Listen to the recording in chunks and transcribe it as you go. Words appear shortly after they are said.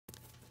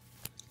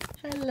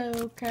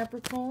Hello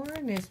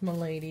Capricorn, it's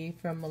Maladys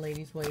from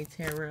Maladys Way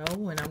Tarot,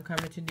 and I'm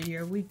coming to do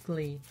your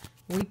weekly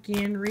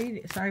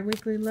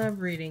love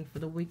reading for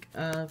the week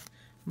of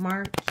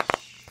March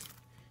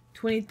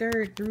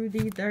 23rd through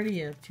the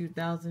 30th,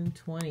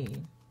 2020.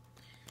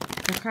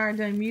 The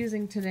cards I'm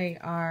using today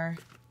are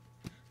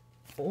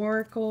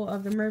Oracle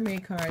of the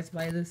Mermaid cards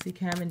by Lucy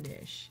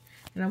Cavendish,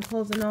 and I'm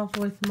closing off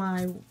with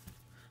my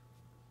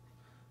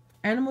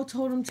Animal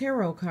Totem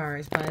Tarot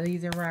cards by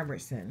Lisa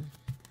Robertson.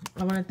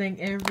 I want to thank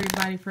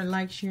everybody for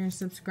sharing,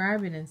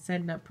 subscribing, and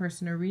setting up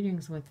personal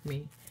readings with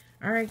me.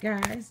 Alright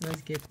guys,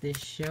 let's get this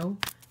show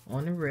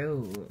on the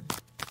road.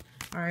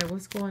 Alright,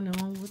 what's going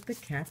on with the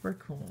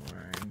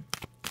Capricorn?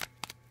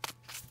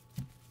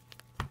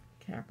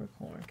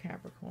 Capricorn,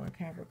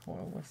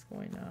 what's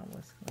going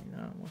on?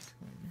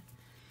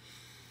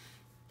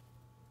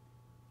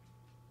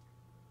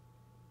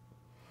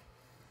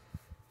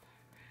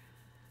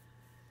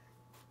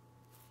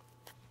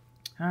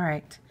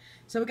 Alright,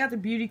 so we got the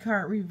beauty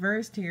card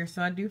reversed here.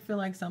 So I do feel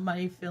like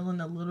somebody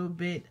feeling a little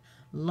bit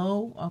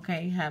low,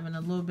 okay, having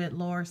a little bit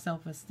lower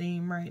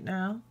self-esteem right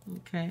now,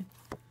 okay.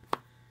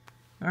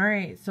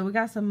 Alright, so we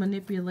got some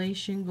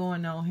manipulation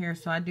going on here.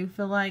 So I do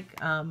feel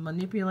like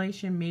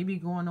manipulation may be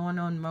going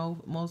on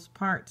most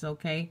parts,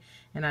 okay.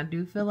 And I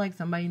do feel like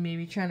somebody may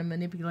be trying to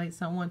manipulate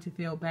someone to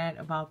feel bad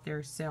about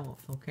their self,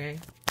 okay.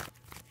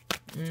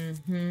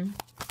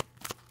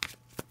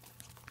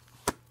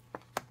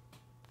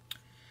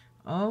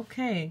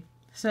 Okay,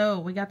 so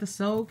we got the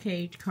Soul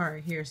Cage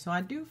card here. So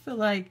I do feel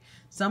like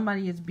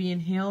somebody is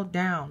being held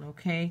down,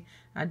 okay?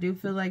 I do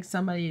feel like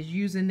somebody is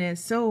using that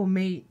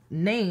soulmate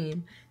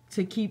name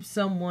to keep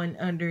someone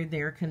under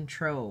their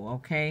control,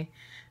 okay?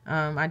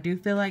 I do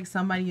feel like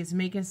somebody is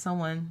making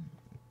someone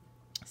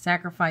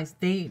sacrifice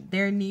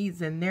their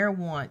needs and their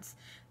wants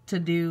to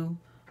do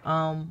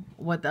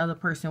what the other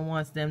person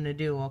wants them to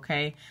do,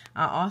 okay?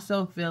 I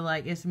also feel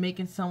like it's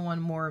making someone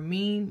more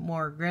mean,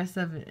 more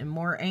aggressive, and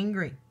more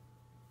angry.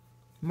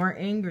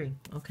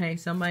 Okay?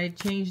 Somebody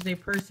changed their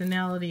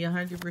personality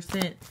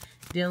 100%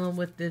 dealing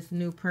with this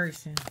new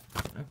person,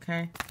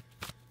 okay?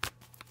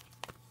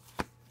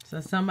 So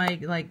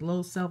somebody like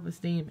low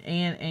self-esteem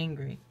and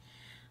angry.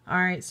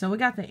 Alright, so we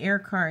got the air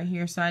card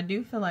here. So I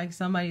do feel like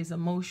somebody's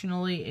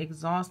emotionally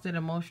exhausted,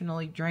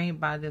 emotionally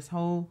drained by this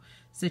whole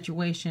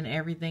situation,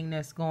 everything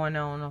that's going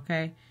on,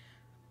 okay?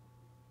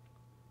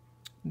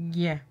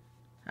 Yeah.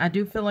 I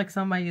do feel like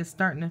somebody is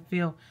starting to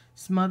feel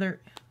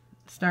smothered,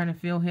 starting to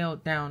feel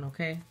held down,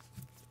 okay?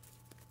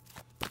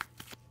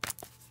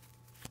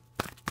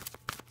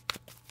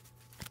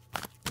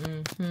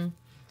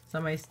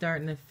 Somebody's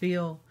starting to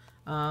feel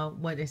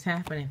what is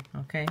happening,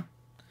 okay?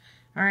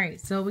 Alright,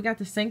 so we got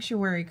the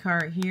Sanctuary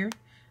card here.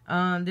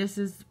 This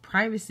is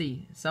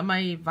privacy.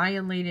 Somebody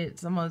violated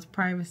someone's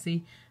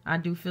privacy. I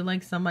do feel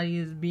like somebody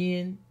is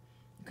being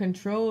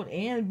controlled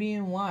and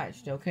being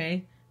watched,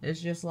 okay? It's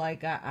just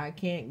like I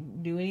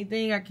can't do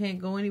anything. I can't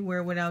go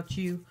anywhere without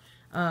you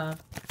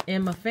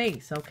in my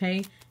face,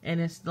 okay? And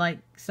it's like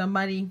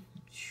somebody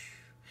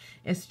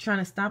is trying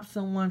to stop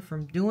someone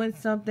from doing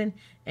something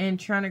and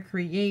trying to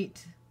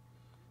create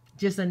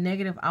just a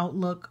negative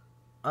outlook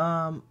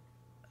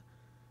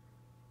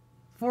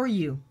for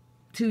you,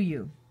 to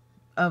you,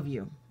 of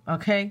you,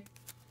 okay?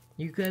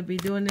 You could be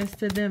doing this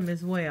to them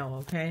as well,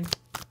 okay?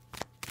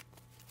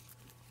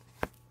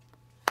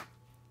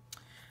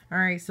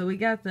 Alright, so we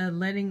got the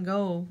letting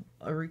go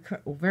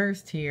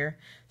reversed here.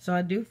 So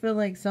I do feel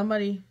like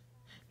somebody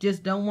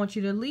just don't want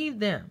you to leave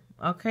them,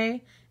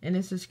 okay? And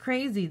this is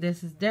crazy.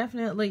 This is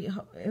definitely,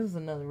 it was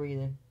another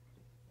reading.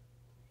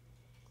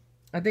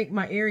 I think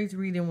my Aries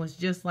reading was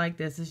just like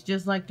this. It's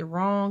just like the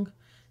wrong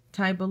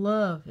type of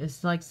love.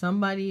 It's like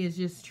somebody is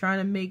just trying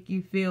to make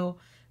you feel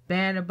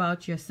bad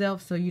about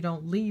yourself so you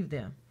don't leave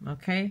them,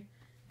 okay?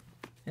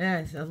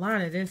 There's a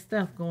lot of this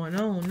stuff going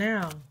on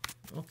now,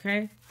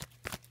 okay?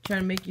 Trying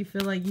to make you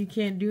feel like you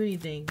can't do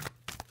anything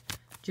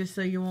just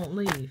so you won't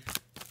leave.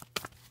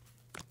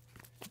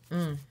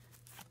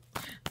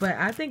 But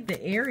I think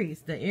the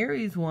Aries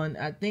one,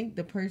 I think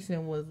the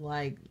person was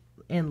like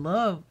in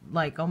love,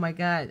 like, oh my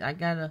God, I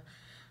got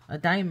a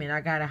diamond, I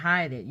gotta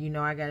hide it, you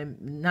know, I gotta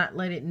not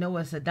let it know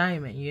it's a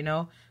diamond, you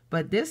know.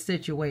 But this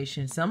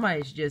situation,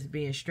 somebody's just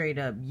being straight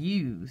up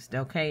used,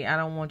 okay? I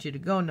don't want you to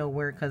go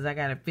nowhere because I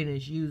gotta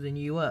finish using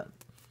you up,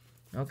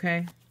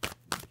 okay?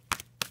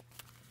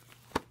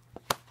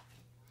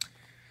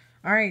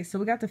 Alright, so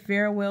we got the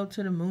Farewell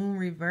to the Moon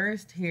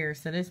reversed here.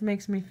 So this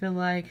makes me feel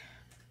like,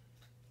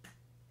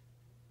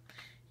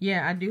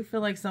 yeah, I do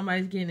feel like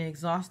somebody's getting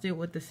exhausted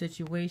with the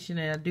situation.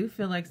 And I do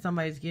feel like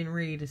somebody's getting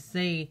ready to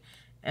say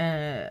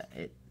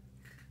they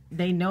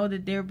know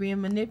that they're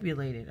being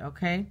manipulated,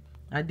 okay?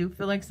 I do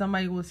feel like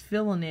somebody was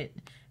feeling it.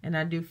 And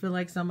I do feel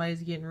like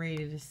somebody's getting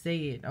ready to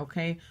say it,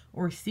 okay?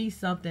 Or see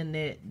something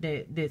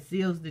that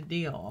seals the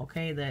deal,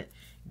 okay? That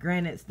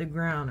grantes the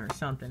ground or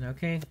something,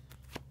 okay?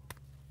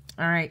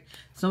 All right,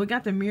 so we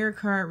got the mirror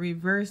card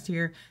reversed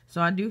here.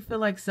 So I do feel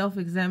like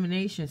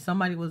self-examination.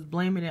 Somebody was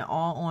blaming it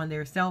all on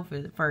their self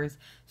at first.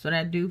 So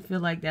I do feel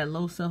like that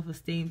low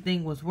self-esteem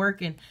thing was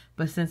working.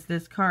 But since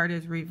this card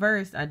is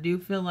reversed, I do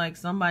feel like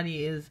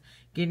somebody is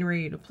getting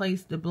ready to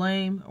place the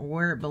blame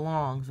where it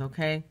belongs,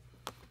 okay?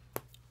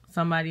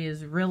 Somebody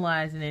is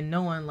realizing and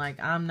knowing, like,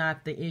 I'm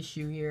not the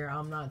issue here.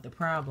 I'm not the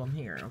problem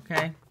here,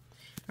 okay?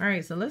 All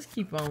right, so let's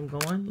keep on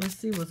going. Let's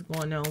see what's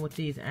going on with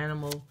these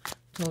animal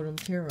totem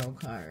tarot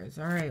cards.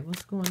 All right,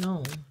 what's going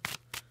on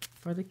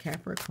for the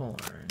Capricorn?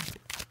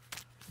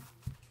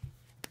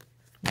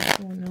 What's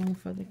going on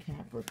for the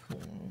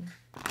Capricorn?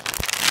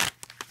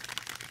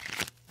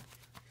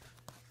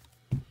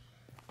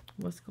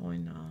 What's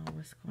going on?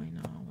 What's going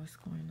on? What's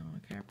going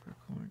on?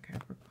 Capricorn,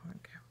 Capricorn,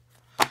 Capricorn.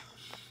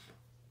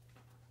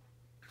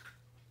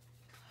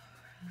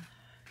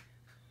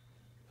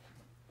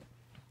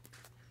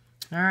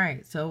 All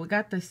right, so we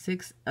got the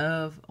Six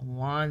of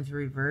Wands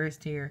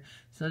reversed here.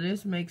 So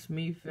this makes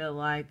me feel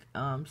like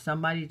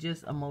somebody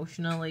just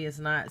emotionally is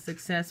not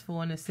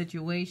successful in a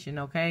situation,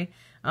 okay?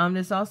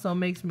 This also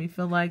makes me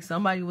feel like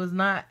somebody was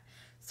not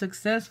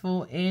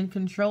successful in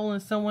controlling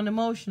someone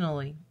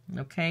emotionally,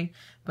 okay?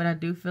 But I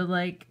do feel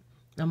like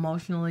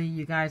emotionally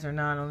you guys are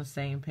not on the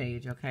same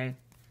page, okay?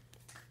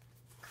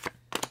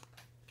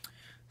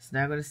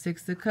 Now go to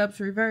Six of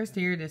Cups reversed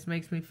here. This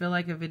makes me feel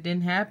like if it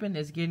didn't happen,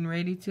 it's getting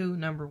ready to,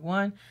 number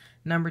one.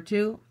 Number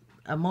two,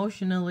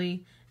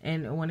 emotionally,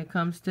 and when it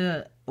comes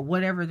to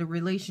whatever the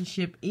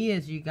relationship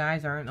is, you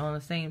guys aren't on the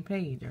same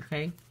page,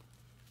 okay?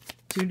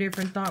 Two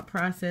different thought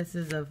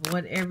processes of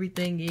what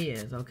everything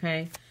is,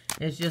 okay?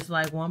 It's just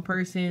like one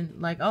person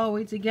like, oh,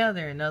 we're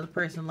together. Another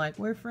person like,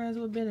 we're friends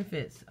with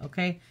benefits,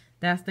 okay?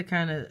 That's the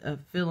kind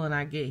of feeling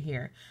I get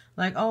here.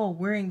 Like, oh,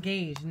 we're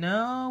engaged.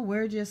 No,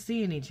 we're just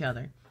seeing each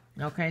other.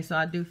 Okay, so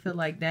I do feel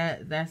like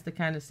that's the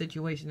kind of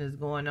situation that's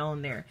going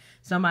on there.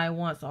 Somebody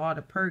wants all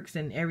the perks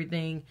and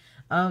everything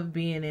of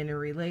being in a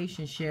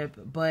relationship,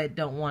 but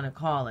don't want to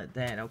call it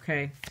that,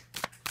 okay?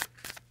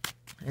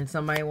 And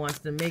somebody wants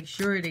to make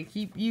sure they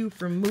keep you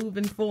from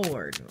moving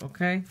forward,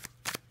 okay?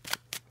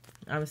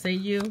 I would say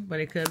you, but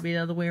it could be the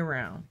other way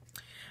around.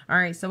 All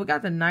right, so we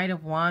got the Knight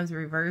of Wands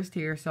reversed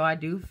here. So I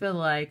do feel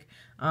like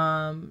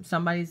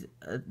something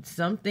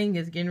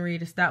is getting ready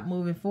to stop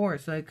moving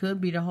forward. So it could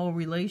be the whole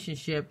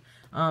relationship.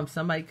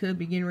 Somebody could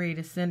be getting ready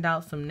to send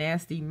out some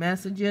nasty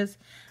messages.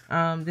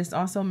 This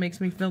also makes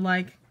me feel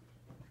like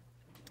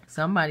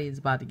somebody is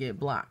about to get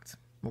blocked.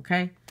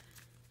 Okay?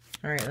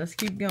 All right, let's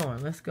keep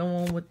going. Let's go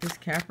on with this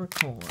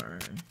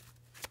Capricorn.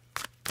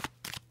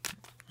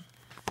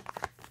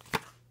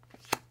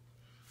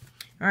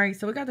 All right,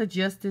 so we got the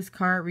Justice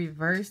card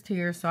reversed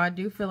here. So I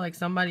do feel like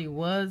somebody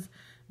was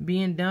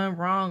being done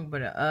wrong,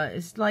 but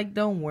it's like,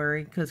 don't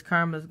worry, because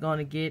karma's going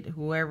to get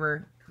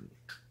whoever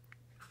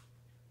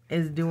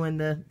is doing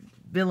the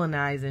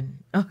villainizing,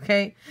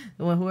 okay?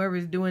 When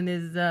whoever's doing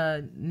this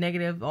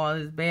negative, all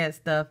this bad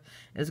stuff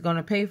is going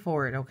to pay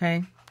for it,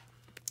 okay?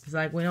 It's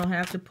like we don't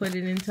have to put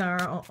it into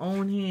our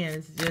own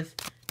hands.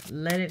 Just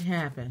let it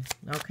happen,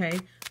 okay?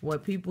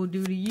 What people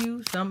do to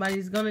you,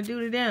 somebody's going to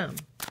do to them.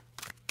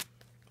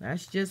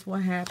 That's just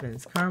what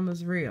happens.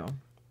 Karma's real.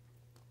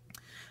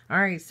 All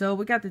right, so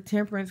we got the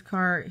Temperance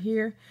card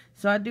here.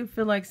 So I do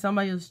feel like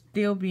somebody is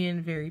still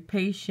being very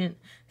patient,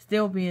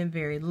 still being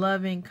very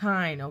loving,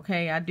 kind,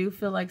 okay? I do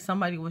feel like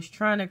somebody was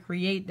trying to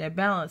create that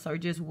balance or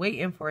just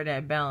waiting for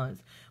that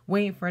balance,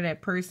 waiting for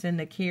that person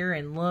to care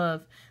and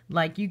love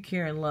like you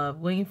care and love,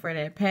 waiting for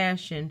that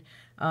passion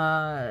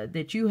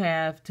that you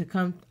have to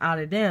come out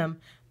of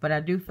them. But I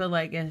do feel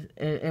like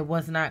it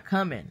was not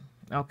coming.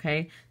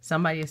 Okay,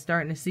 somebody is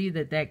starting to see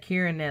that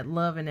care and that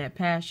love and that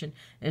passion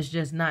is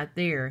just not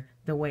there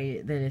the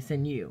way that it's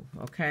in you.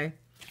 Okay,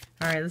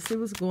 all right, let's see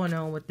what's going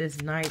on with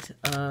this Knight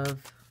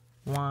of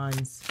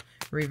Wands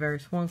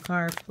reverse. One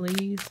card,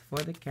 please,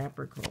 for the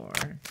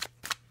Capricorn.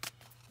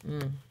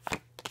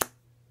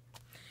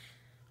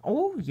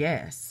 Oh,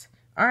 yes.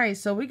 All right,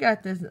 so we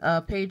got this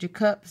Page of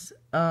Cups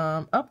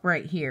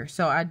upright here.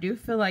 So I do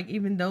feel like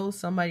even though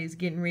somebody's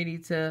getting ready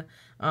to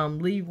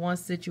leave one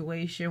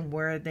situation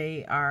where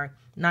they are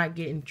not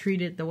getting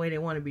treated the way they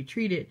want to be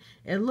treated,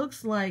 it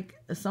looks like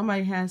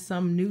somebody has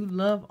some new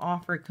love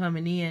offer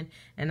coming in,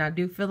 and I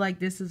do feel like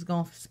this is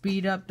going to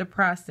speed up the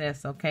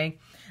process, okay?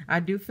 I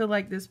do feel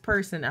like this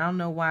person, I don't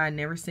know why I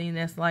never seen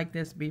this like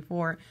this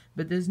before,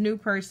 but this new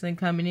person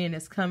coming in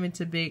is coming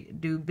to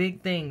do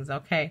big things,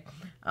 okay?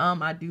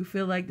 I do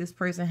feel like this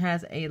person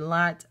has a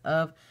lot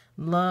of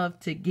love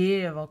to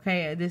give,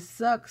 okay? This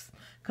sucks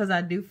because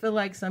I do feel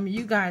like some of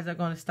you guys are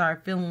going to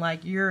start feeling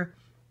like you're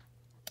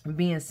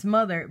being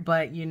smothered,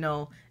 but you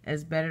know,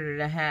 it's better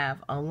to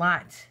have a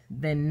lot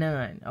than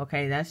none,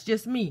 okay? That's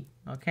just me,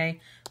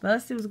 okay? But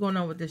let's see what's going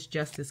on with this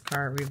Justice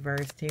card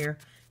reversed here.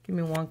 Give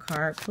me one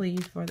card,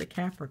 please, for the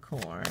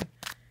Capricorn.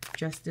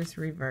 Justice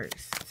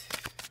reversed.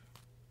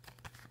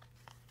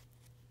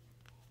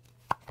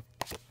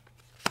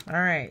 All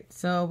right,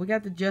 so we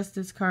got the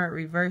Justice card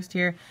reversed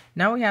here.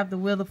 Now we have the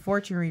Wheel of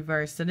Fortune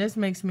reversed. So this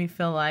makes me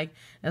feel like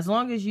as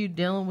long as you're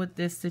dealing with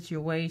this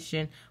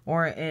situation,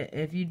 or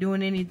if you're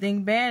doing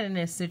anything bad in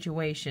this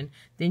situation,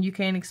 then you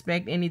can't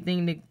expect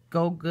anything to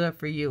go good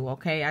for you,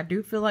 okay? I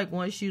do feel like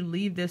once you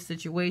leave this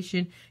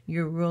situation,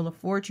 your Wheel of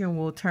Fortune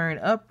will turn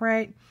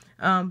upright.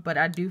 But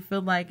I do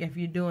feel like if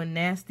you're doing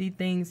nasty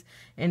things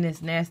in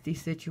this nasty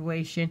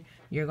situation,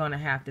 you're going to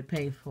have to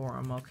pay for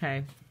them,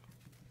 okay?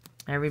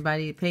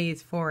 Everybody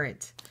pays for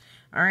it.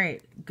 All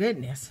right,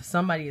 goodness.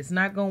 Somebody is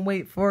not going to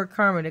wait for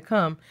karma to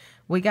come.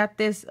 We got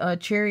this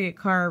Chariot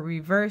card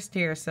reversed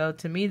here. So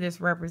to me,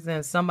 this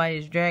represents somebody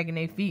is dragging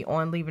their feet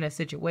on leaving a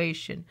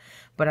situation.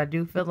 But I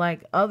do feel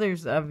like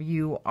others of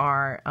you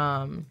are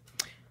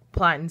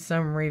plotting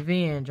some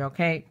revenge,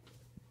 okay?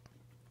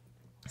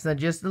 So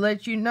just to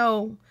let you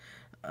know,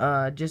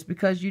 just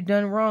because you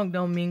done wrong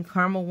don't mean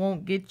karma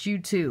won't get you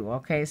too,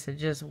 okay? So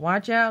just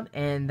watch out,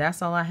 and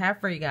that's all I have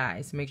for you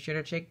guys. Make sure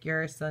to check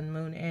your sun,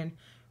 moon, and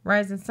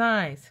rising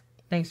signs.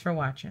 Thanks for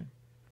watching.